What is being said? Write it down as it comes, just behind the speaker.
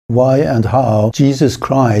why and how Jesus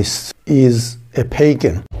Christ is a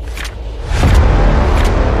pagan.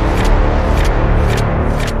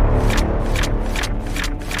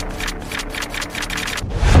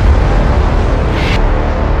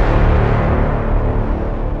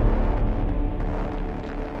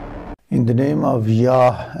 In the name of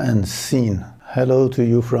Yah and Sin, hello to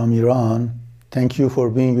you from Iran. Thank you for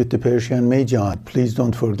being with the Persian Magi. Please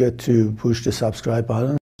don't forget to push the subscribe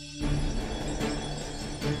button.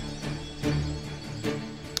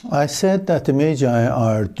 I said that the Magi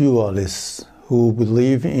are dualists who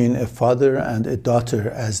believe in a father and a daughter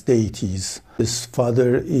as deities. This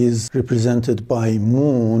father is represented by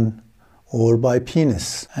moon or by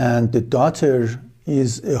penis, and the daughter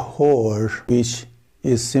is a whore, which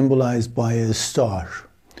is symbolized by a star.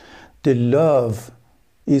 The love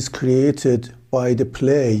is created by the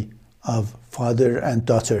play of father and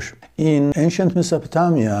daughter. In ancient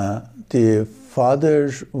Mesopotamia, the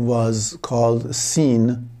father was called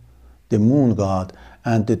Sin, the moon god,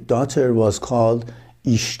 and the daughter was called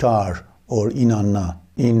Ishtar or Inanna.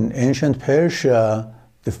 In ancient Persia,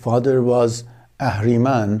 the father was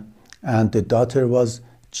Ahriman and the daughter was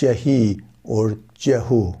Jehi or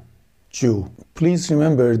Jehu, Jew. Please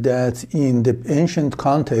remember that in the ancient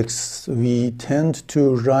context, we tend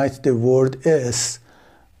to write the word S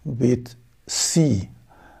with C.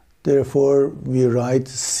 Therefore, we write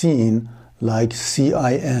sin like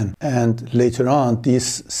C-I-N. And later on,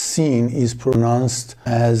 this sin is pronounced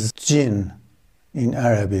as jinn in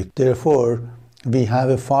Arabic. Therefore, we have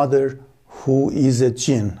a father who is a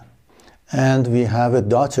jinn. And we have a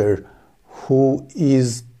daughter who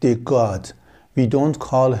is the god. We don't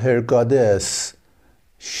call her goddess.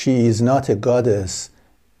 She is not a goddess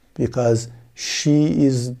because she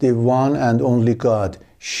is the one and only God.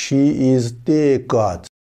 She is the God.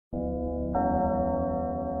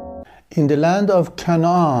 In the land of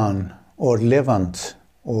Canaan or Levant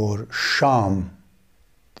or Sham,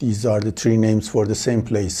 these are the three names for the same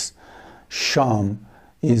place. Sham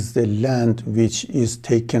is the land which is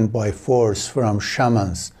taken by force from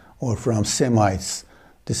shamans or from Semites.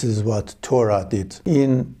 This is what Torah did.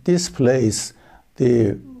 In this place,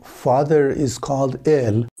 the father is called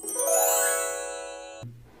El,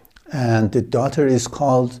 and the daughter is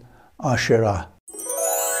called Asherah.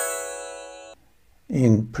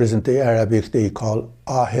 In present-day Arabic, they call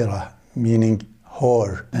Ahira, meaning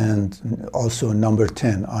whore, and also number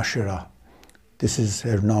 10, Asherah. This is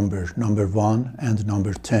her number 1 and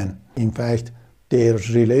number 10. In fact, their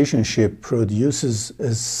relationship produces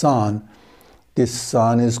a son. This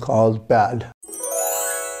son is called Baal,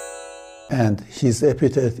 and his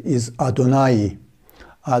epithet is Adonai.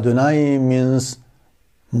 Adonai means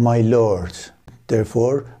my Lord.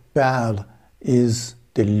 Therefore, Baal is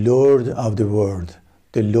the Lord of the world,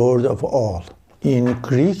 the Lord of all. In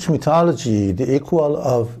Greek mythology, the equal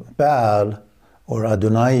of Baal or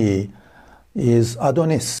Adonai is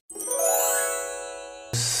Adonis.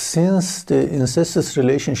 Since the incestuous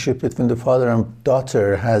relationship between the father and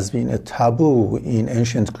daughter has been a taboo in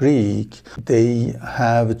ancient Greek, they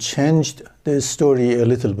have changed the story a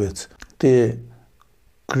little bit. The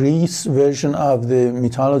Greece version of the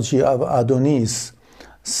mythology of Adonis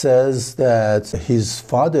says that his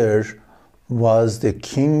father was the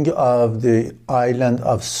king of the island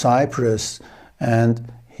of Cyprus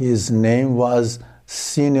and his name was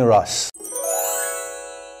Cinyras.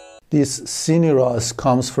 This Cinyras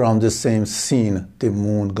comes from the same Sin, the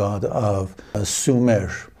moon god of Sumer.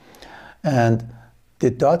 And the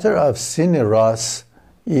daughter of Cinyras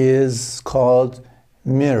is called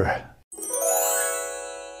Mir,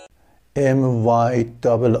 M-Y-R-R-H.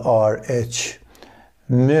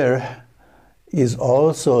 Mir is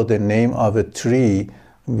also the name of a tree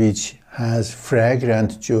which has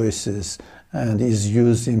fragrant juices and is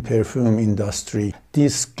used in perfume industry.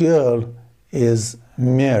 This girl is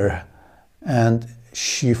Mir, and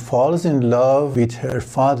she falls in love with her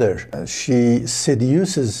father. She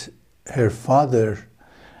seduces her father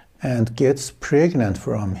and gets pregnant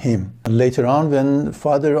from him. Later on, when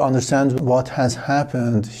father understands what has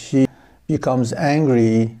happened, he becomes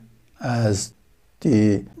angry, as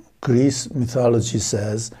the Greece mythology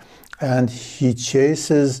says, and he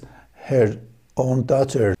chases her own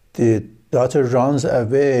daughter. The daughter runs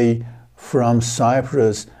away from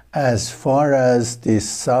Cyprus as far as the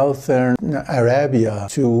southern Arabia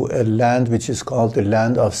to a land which is called the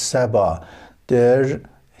land of Saba. There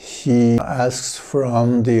he asks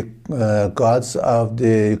from the gods of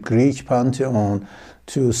the Greek pantheon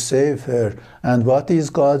to save her. And what these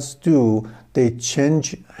gods do, they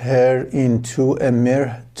change her into a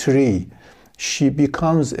mere tree. She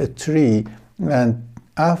becomes a tree, and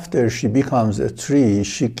After she becomes a tree,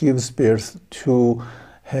 she gives birth to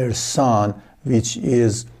her son, which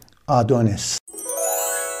is Adonis.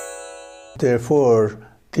 Therefore,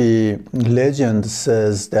 the legend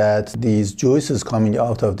says that these juices coming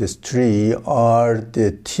out of this tree are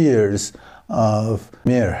the tears of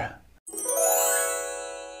myrrh.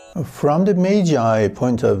 From the Magi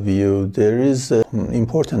point of view, there is an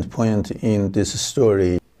important point in this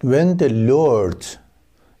story. When the Lord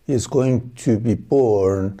is going to be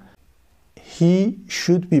born, he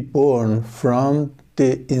should be born from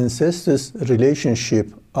the incestuous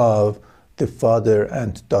relationship of the father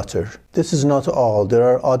and daughter. This is not all. There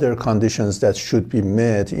are other conditions that should be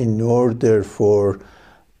met in order for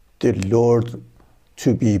the Lord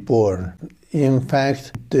to be born. In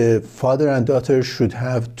fact, the father and daughter should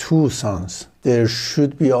have two sons. There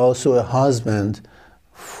should be also a husband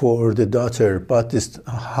for the daughter, but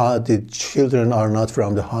the children are not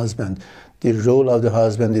from the husband. The role of the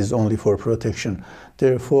husband is only for protection.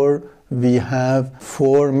 Therefore, we have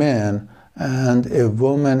 4 men and a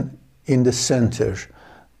woman in the center.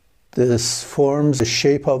 This forms the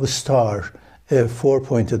shape of a star, a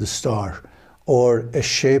 4-pointed star, or a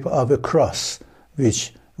shape of a cross,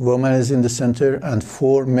 which woman is in the center and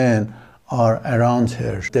 4 men are around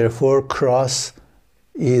her. Therefore, cross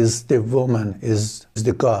is the woman, is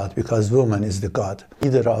the God, because woman is the God.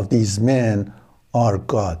 Either of these men are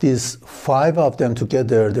God. These 5 of them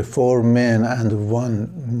together, the 4 men and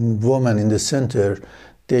 1 woman in the center,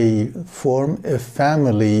 they form a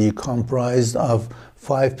family comprised of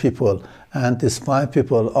 5 people. And these 5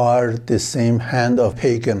 people are the same hand of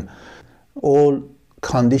pagan. All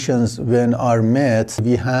conditions when are met,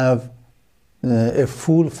 we have a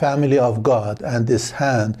full family of God, and this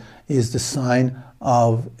hand is the sign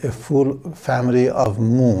of a full family of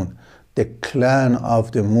moon, the clan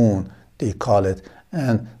of the moon, they call it.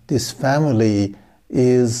 And this family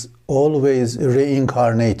is always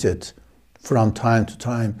reincarnated from time to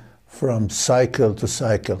time, from cycle to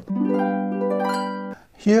cycle.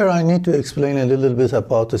 Here I need to explain a little bit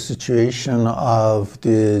about the situation of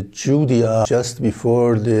the Judea just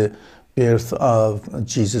before the birth of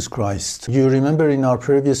Jesus Christ. You remember in our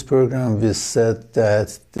previous program we said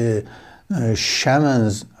that the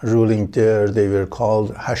shamans ruling there, they were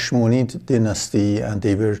called Hashmonid dynasty, and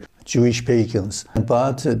they were Jewish pagans.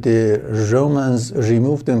 But the Romans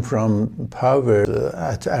removed them from power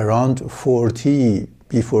at around 40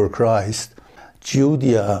 before Christ.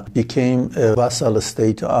 Judea became a vassal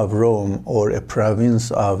state of Rome, or a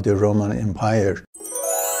province of the Roman Empire.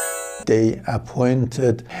 They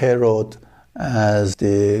appointed Herod as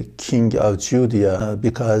the king of Judea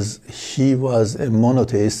because he was a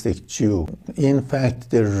monotheistic Jew. In fact,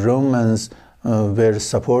 the Romans were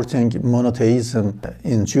supporting monotheism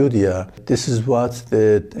in Judea. This is what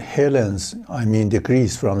the Hellenes, the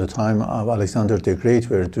Greeks from the time of Alexander the Great,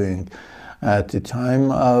 were doing. At the time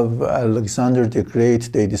of Alexander the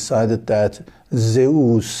Great, they decided that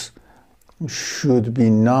Zeus should be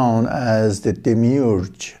known as the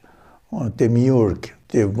demiurge,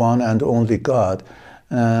 the one and only God.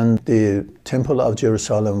 And the Temple of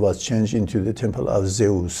Jerusalem was changed into the Temple of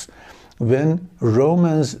Zeus. When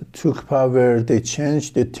Romans took power, they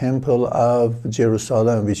changed the Temple of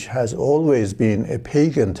Jerusalem, which has always been a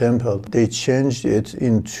pagan temple. They changed it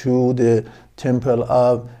into the Temple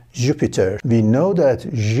of Jupiter. We know that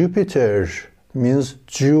Jupiter means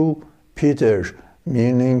Jew Peter,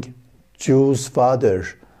 meaning Jew's father,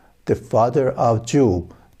 the father of Jew.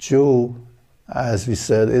 Jew, as we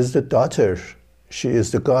said, is the daughter. She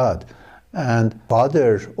is the God. And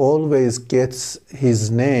father always gets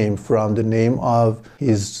his name from the name of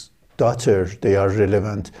his daughter. They are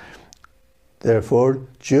relevant. Therefore,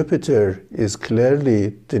 Jupiter is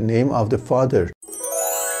clearly the name of the father.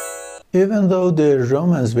 Even though the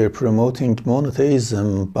Romans were promoting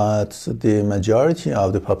monotheism, but the majority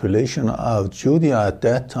of the population of Judea at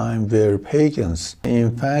that time were pagans.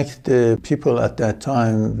 In fact, the people at that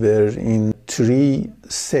time were in 3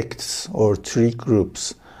 sects or 3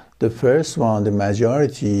 groups. The first one, the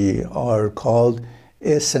majority, are called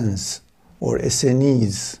Essenes or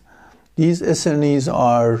Essenes. These Essenes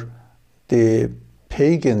are the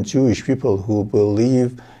pagan Jewish people who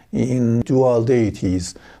believe in dual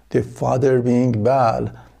deities, the father being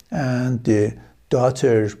Baal and the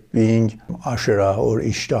daughter being Asherah or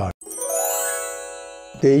Ishtar.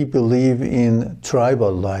 They believe in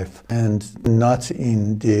tribal life and not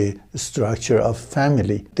in the structure of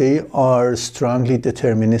family. They are strongly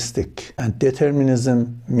deterministic, and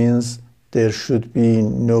determinism means there should be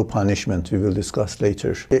no punishment. We will discuss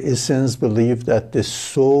later. The Essenes believe that the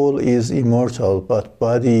soul is immortal, but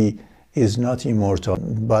body is not immortal.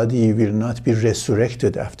 Body will not be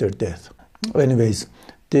resurrected after death. Anyways,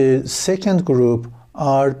 the second group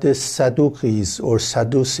are the Sadducees or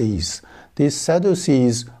Sadducees. These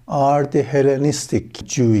Sadducees are the Hellenistic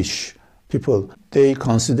Jewish people. They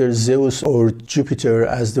consider Zeus or Jupiter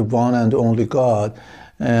as the one and only God,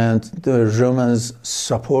 and the Romans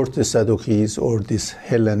support the Sadducees or this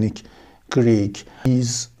Hellenic Greek.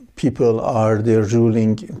 These people are the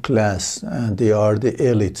ruling class and they are the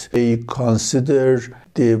elite. They consider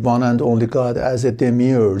the one and only God as a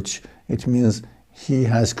demiurge. It means he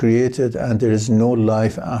has created and there is no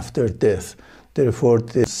life after death. Therefore,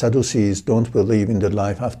 the Sadducees don't believe in the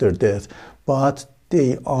life after death, but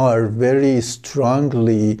they are very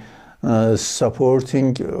strongly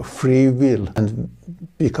supporting free will. And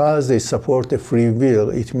because they support the free will,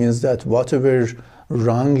 it means that whatever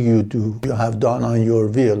wrong you do, you have done on your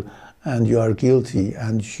will, and you are guilty,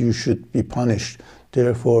 and you should be punished.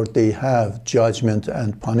 Therefore, they have judgment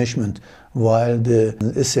and punishment, while the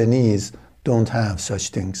Essenes don't have such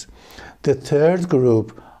things. The third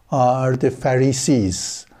group are the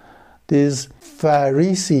Pharisees. These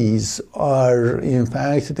Pharisees are, in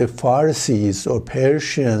fact, the Pharisees or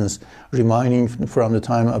Persians, remaining from the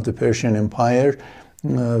time of the Persian Empire.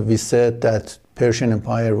 We said that Persian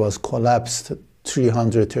Empire was collapsed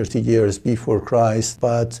 330 years before Christ,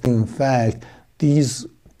 but in fact, these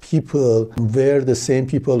people were the same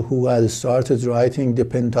people who had started writing the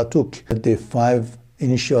Pentateuch, the 5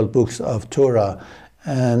 initial books of Torah.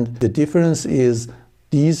 And the difference is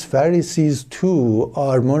these Pharisees too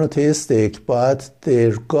are monotheistic, but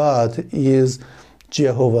their God is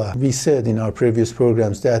Jehovah. We said in our previous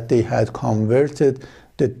programs that they had converted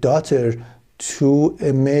the daughter to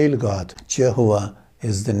a male God. Jehovah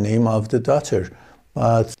is the name of the daughter,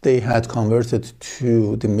 but they had converted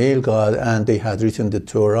to the male God and they had written the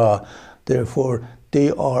Torah. Therefore, they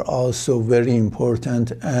are also very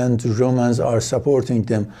important and Romans are supporting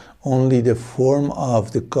them. Only the form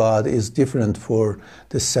of the God is different for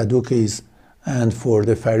the Sadducees and for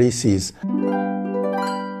the Pharisees.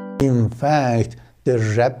 In fact, the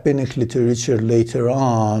rabbinic literature later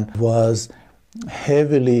on was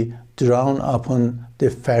heavily drawn upon the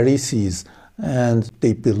Pharisees, and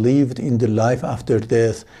they believed in the life after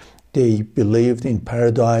death. They believed in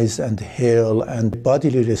paradise and hell and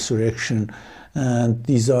bodily resurrection, and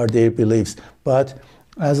these are their beliefs. But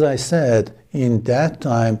as I said, in that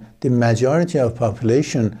time, the majority of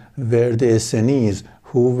population were the Essenes,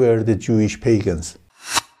 who were the Jewish pagans.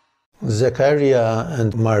 Zechariah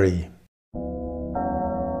and Mary.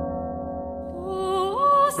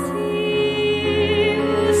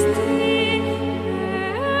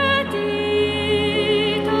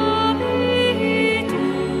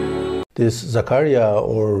 This Zechariah,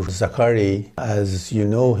 or Zachary, as you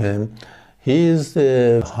know him, he is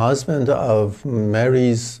the husband of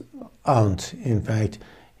Mary's aunt. In fact,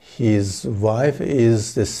 his wife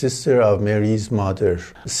is the sister of Mary's mother.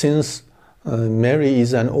 Since Mary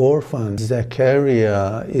is an orphan,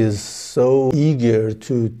 Zechariah is so eager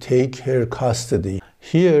to take her custody.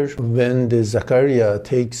 Here, when the Zechariah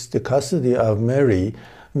takes the custody of Mary,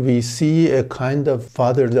 we see a kind of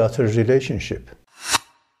father-daughter relationship.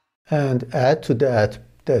 And add to that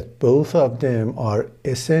both of them are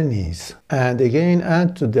Essenes. And again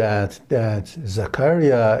add to that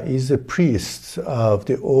Zechariah is a priest of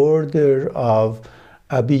the order of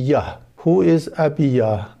Abiyah. Who is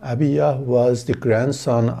Abiyah? Abiyah was the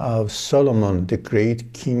grandson of Solomon, the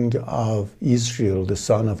great king of Israel, the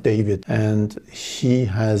son of David. And he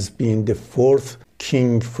has been the 4th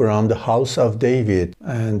king from the house of David.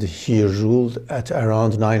 And he ruled at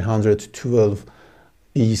around 912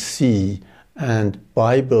 BC, and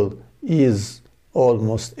Bible is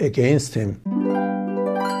almost against him.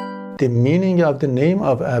 The meaning of the name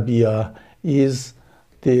of Abiyah is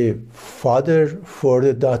the father for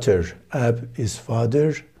the daughter. Ab is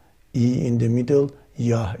father, E in the middle,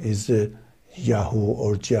 Yah is the Yahu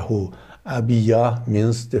or Jehu. Abiyah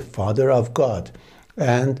means the father of God.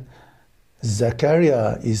 And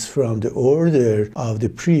Zechariah is from the order of the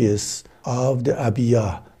priests of the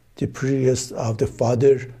Abiyah, the priest of the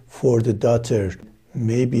father for the daughter.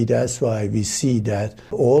 Maybe that's why we see that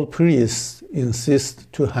all priests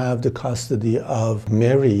insist to have the custody of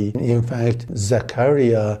Mary. In fact,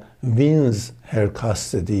 Zechariah wins her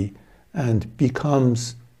custody and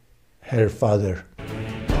becomes her father.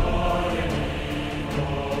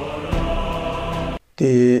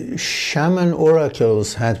 The shaman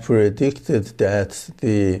oracles had predicted that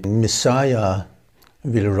the Messiah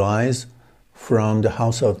will rise from the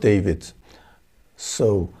house of David.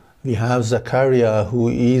 So we have Zechariah, who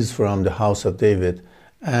is from the house of David,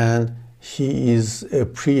 and he is a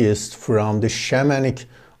priest from the shamanic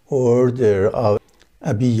order of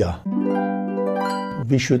Abiya.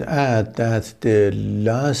 We should add that the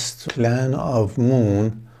last clan of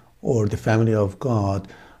Moon, or the family of God,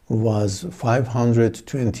 was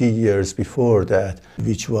 520 years before that,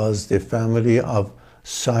 which was the family of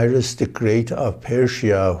Cyrus the Great of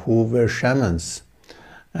Persia, who were shamans.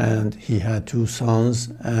 And he had 2 sons,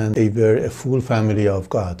 and they were a full family of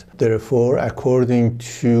God. Therefore, according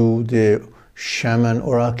to the shaman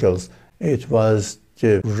oracles, it was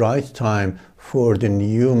the right time for the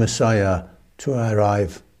new Messiah to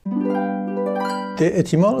arrive. The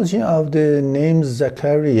etymology of the name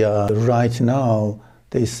Zachariah right now,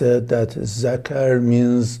 they said that Zachar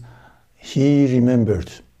means he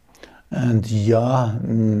remembered, and Yah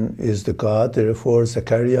is the God, therefore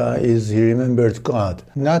Zachariah is he remembered God.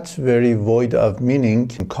 Not very void of meaning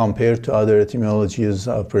compared to other etymologies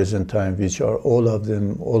of present time, which are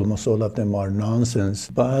almost all of them are nonsense.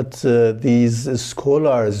 But these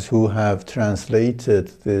scholars who have translated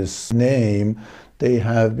this name, they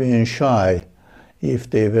have been shy. If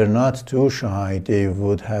they were not too shy, they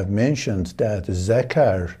would have mentioned that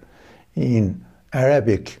Zakar in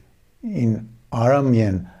Arabic, in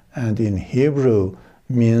Aramean, and in Hebrew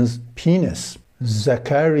means penis.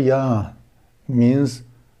 Zachariah means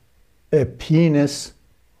a penis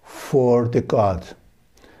for the God,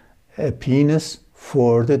 a penis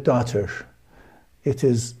for the daughter. It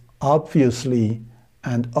is obviously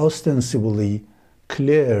and ostensibly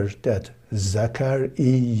clear that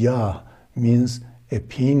Zachariah means a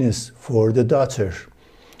penis for the daughter.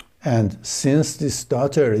 And since this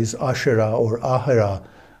daughter is Ashera or Ahara,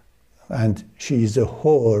 and she is a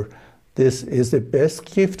whore, this is the best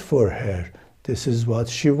gift for her. This is what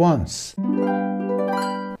she wants.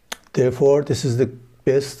 Therefore, this is the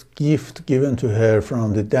best gift given to her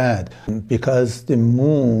from the dad, because the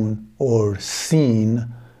moon or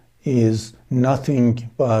sin is nothing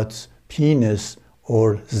but penis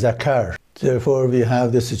or zakar. Therefore, we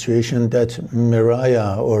have the situation that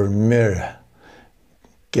Meriah or Mer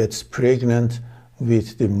gets pregnant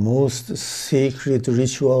with the most sacred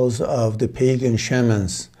rituals of the pagan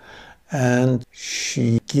shamans, and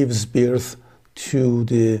she gives birth to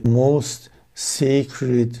the most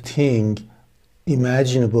sacred thing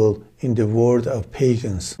imaginable in the world of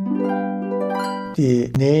pagans.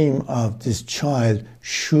 The name of this child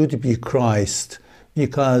should be Christ,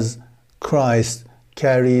 because Christ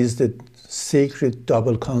carries the sacred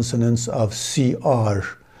double consonants of CR,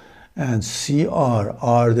 and CR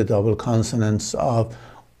are the double consonants of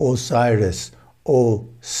Osiris.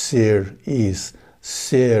 O-Sir is.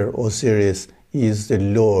 Ser, Osiris, is the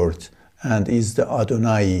Lord and is the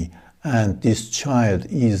Adonai, and this child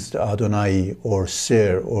is the Adonai or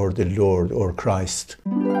Ser or the Lord or Christ.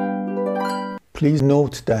 Please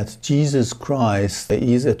note that Jesus Christ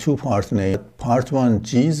is a two-part name. Part 1,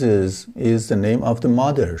 Jesus, is the name of the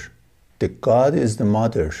mother. The God is the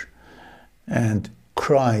mother, and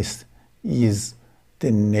Christ is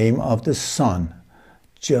the name of the son,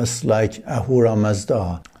 just like Ahura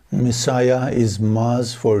Mazda. Messiah is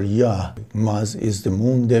Maz for Yah. Maz is the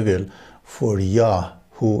moon devil for Yah,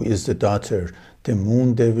 who is the daughter, the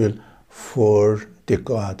moon devil for the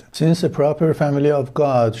God. Since a proper family of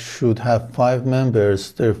God should have 5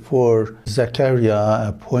 members, therefore Zechariah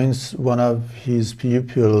appoints one of his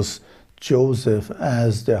pupils, Joseph,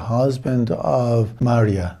 as the husband of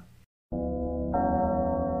Maria.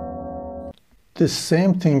 The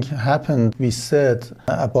same thing happened, we said,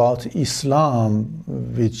 about Islam,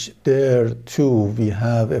 which there too we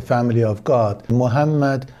have a family of God.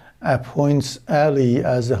 Muhammad appoints Ali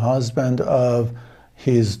as the husband of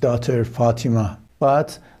his daughter Fatima.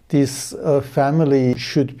 But this family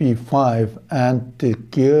should be 5, and the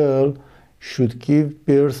girl should give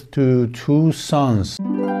birth to 2 sons.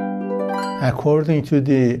 According to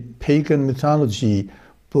the pagan mythology,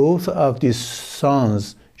 both of these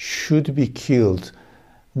sons should be killed.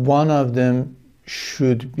 One of them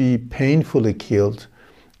should be painfully killed,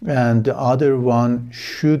 and the other one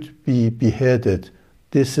should be beheaded.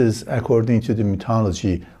 This is, according to the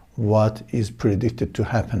mythology, what is predicted to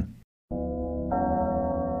happen.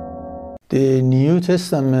 The New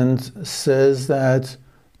Testament says that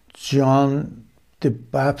John the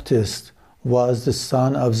Baptist was the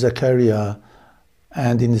son of Zechariah,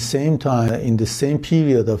 and in the same time, in the same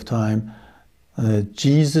period of time,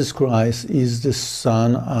 Jesus Christ is the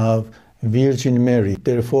son of Virgin Mary.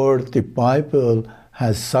 Therefore, the Bible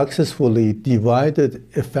has successfully divided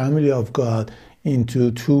a family of God into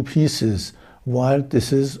 2 pieces, while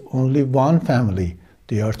this is only one family.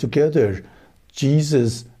 They are together.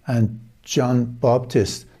 Jesus and John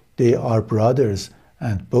Baptist, they are brothers,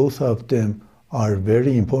 and both of them are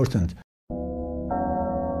very important.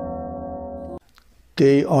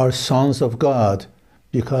 They are sons of God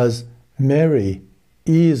because Mary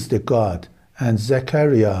is the God and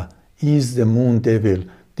Zechariah is the moon devil.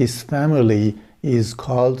 This family is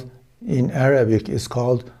called, in Arabic, is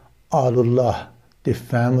called Alullah, the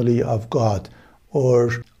family of God,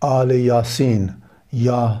 or Al Yasin,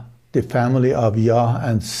 Yah, the family of Yah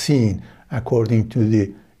and Sin, according to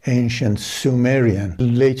the ancient Sumerian.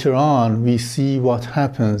 Later on, we see what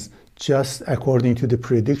happens just according to the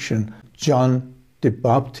prediction. John the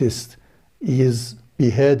Baptist is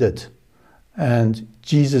beheaded and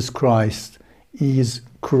Jesus Christ is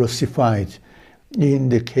crucified. In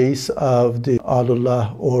the case of the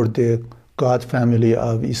Alullah or the God family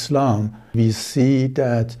of Islam, we see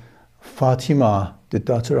that Fatima, the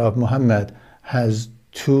daughter of Muhammad, has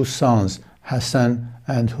two sons, Hassan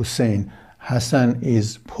and Hussein. Hassan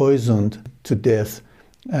is poisoned to death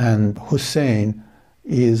and Hussein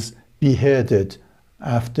is beheaded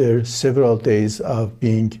after several days of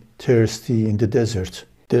being thirsty in the desert.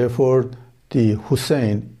 Therefore, the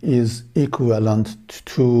Hussein is equivalent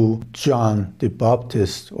to John the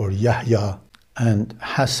Baptist or Yahya, and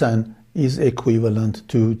Hassan is equivalent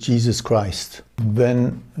to Jesus Christ.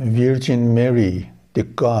 When Virgin Mary, the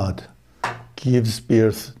God, gives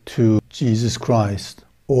birth to Jesus Christ,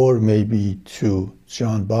 or maybe to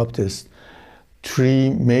John Baptist, three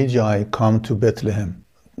magi come to Bethlehem.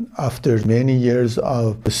 After many years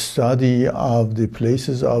of study of the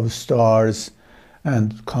places of stars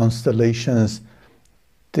and constellations,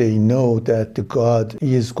 they know that the God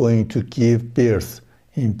is going to give birth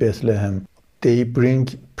in Bethlehem. They bring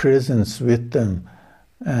presents with them,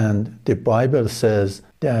 and the Bible says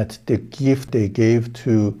that the gift they gave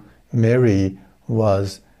to Mary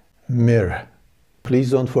was myrrh.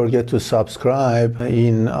 Please don't forget to subscribe.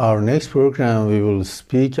 In our next program, we will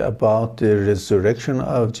speak about the resurrection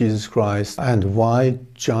of Jesus Christ and why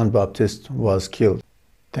John Baptist was killed.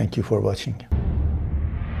 Thank you for watching.